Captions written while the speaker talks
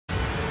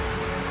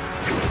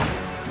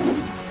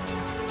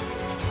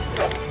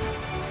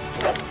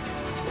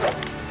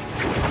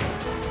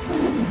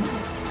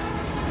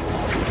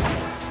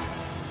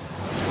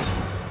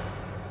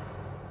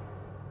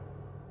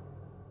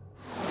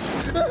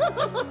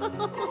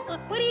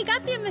What do you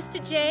got there, Mr.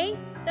 J?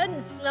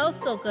 Doesn't smell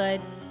so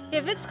good.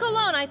 If it's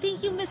cologne, I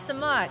think you missed the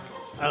mark.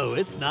 Oh,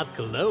 it's not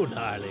cologne,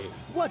 Harley.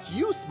 What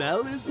you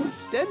smell is the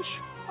stench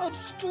of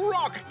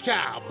Strock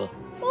Cab.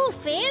 Ooh,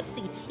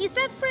 fancy. Is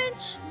that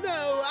French?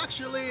 No,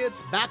 actually,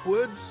 it's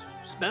backwards.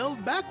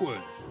 Spelled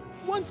backwards.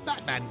 Once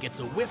Batman gets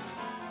a whiff,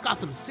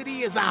 Gotham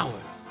City is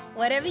ours.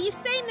 Whatever you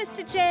say,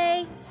 Mr.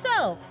 J.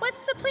 So,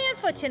 what's the plan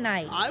for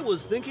tonight? I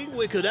was thinking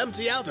we could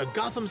empty out a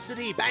Gotham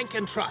City bank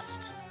and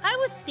trust. I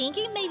was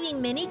thinking maybe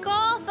mini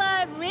golf,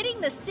 but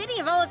ridding the city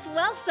of all its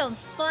wealth sounds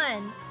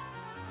fun.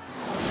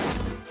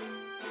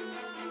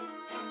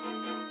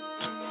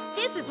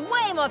 This is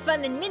way more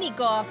fun than mini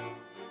golf.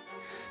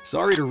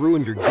 Sorry to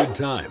ruin your good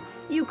time.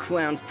 You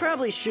clowns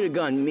probably should have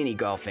gone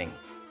mini-golfing.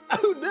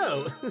 Oh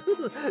no,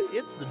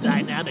 it's the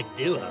dynamic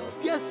duo.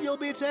 Guess you'll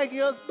be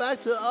taking us back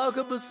to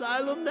Arkham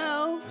Asylum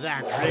now?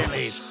 That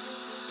really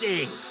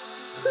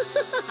stinks.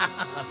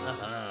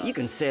 You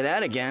can say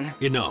that again.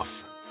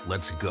 Enough.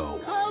 Let's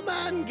go. Come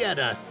and get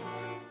us.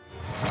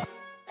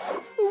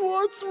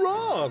 What's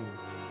wrong?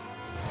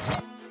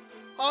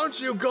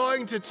 Aren't you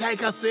going to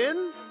take us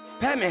in?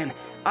 Batman,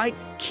 I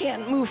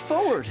can't move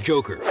forward.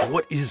 Joker,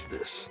 what is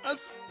this? A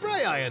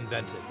spray I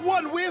invented.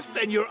 One whiff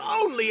and you're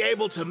only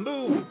able to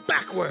move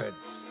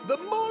backwards. The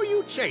more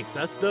you chase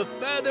us, the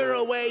further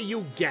away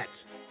you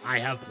get. I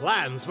have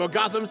plans for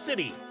Gotham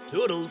City.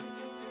 Toodles.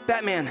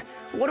 Batman,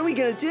 what are we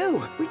gonna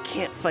do? We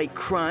can't fight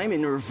crime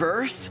in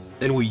reverse.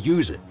 Then we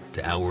use it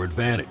to our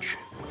advantage.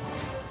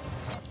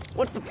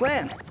 What's the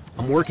plan?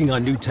 I'm working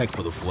on new tech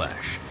for the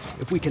Flash.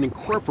 If we can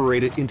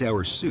incorporate it into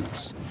our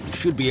suits, we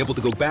should be able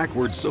to go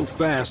backwards so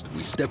fast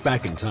we step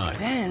back in time.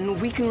 Then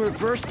we can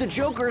reverse the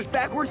Joker's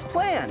backwards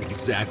plan.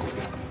 Exactly.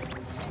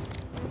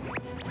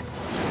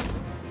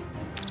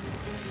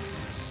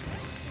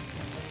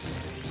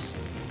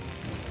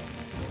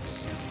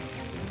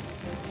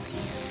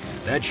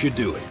 That should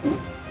do it.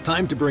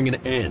 Time to bring an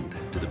end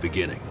to the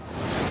beginning.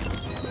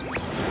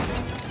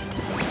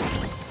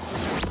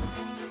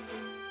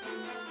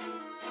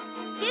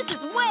 This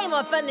is way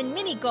more fun than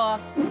mini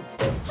golf.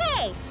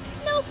 Hey,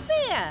 no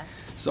fair.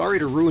 Sorry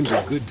to ruin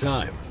your good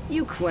time.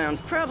 You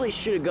clowns probably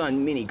should have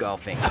gone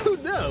mini-golfing. Oh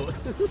no,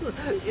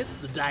 it's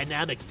the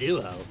dynamic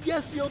duo.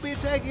 Guess you'll be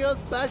taking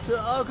us back to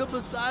Arkham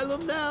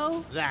Asylum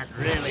now? That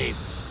really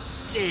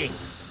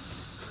stinks.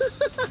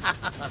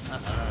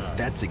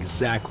 That's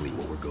exactly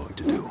what we're going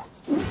to do.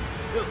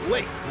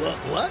 Wait,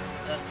 what?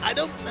 I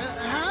don't,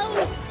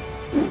 how?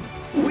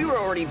 We were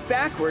already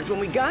backwards when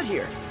we got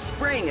here.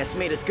 Spraying us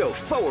made us go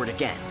forward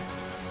again.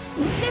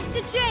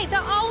 Mr. J,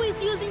 they're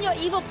always using your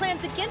evil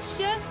plans against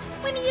you.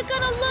 When are you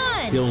gonna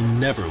learn? He'll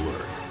never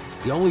learn.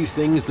 The only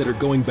things that are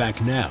going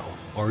back now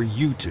are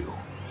you two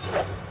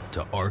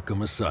to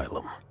Arkham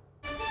Asylum.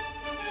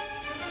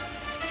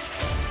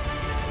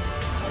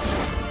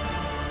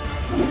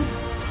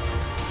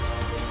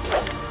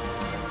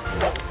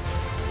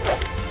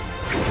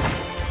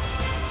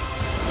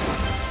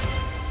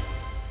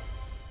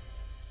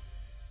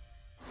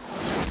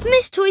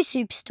 Smyths Toy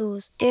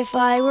Superstores. If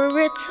I were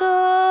a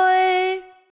toy.